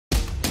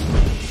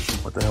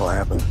What the hell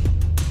happened?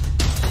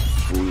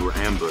 When we were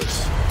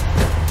ambushed,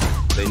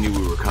 they knew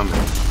we were coming.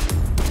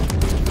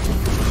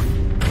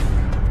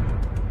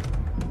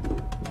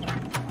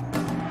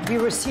 We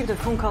received a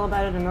phone call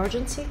about an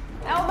emergency.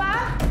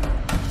 Elba?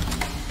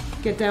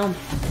 Get down.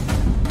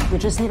 We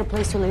just need a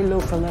place to lay low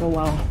for a little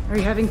while. Are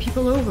you having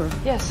people over?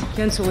 Yes.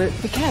 Cancel it.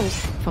 We can't.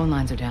 Phone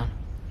lines are down.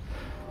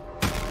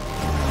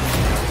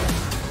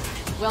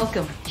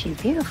 Welcome. She's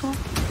beautiful.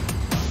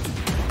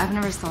 I've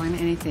never stolen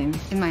anything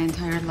in my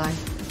entire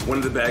life. One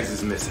of the bags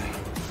is missing.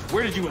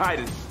 Where did you hide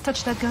it?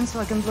 Touch that gun so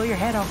I can blow your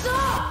head off.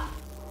 Stop!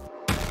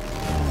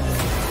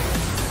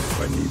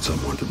 I need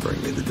someone to bring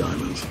me the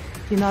diamonds.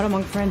 You're not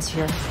among friends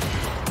here.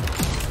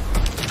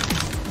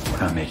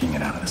 We're not making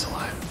it out of this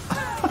alive.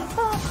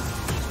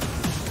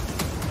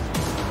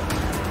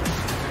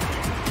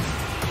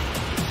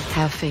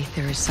 Have faith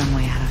there is some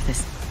way out of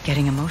this.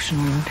 Getting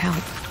emotional won't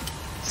help.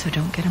 So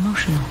don't get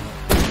emotional.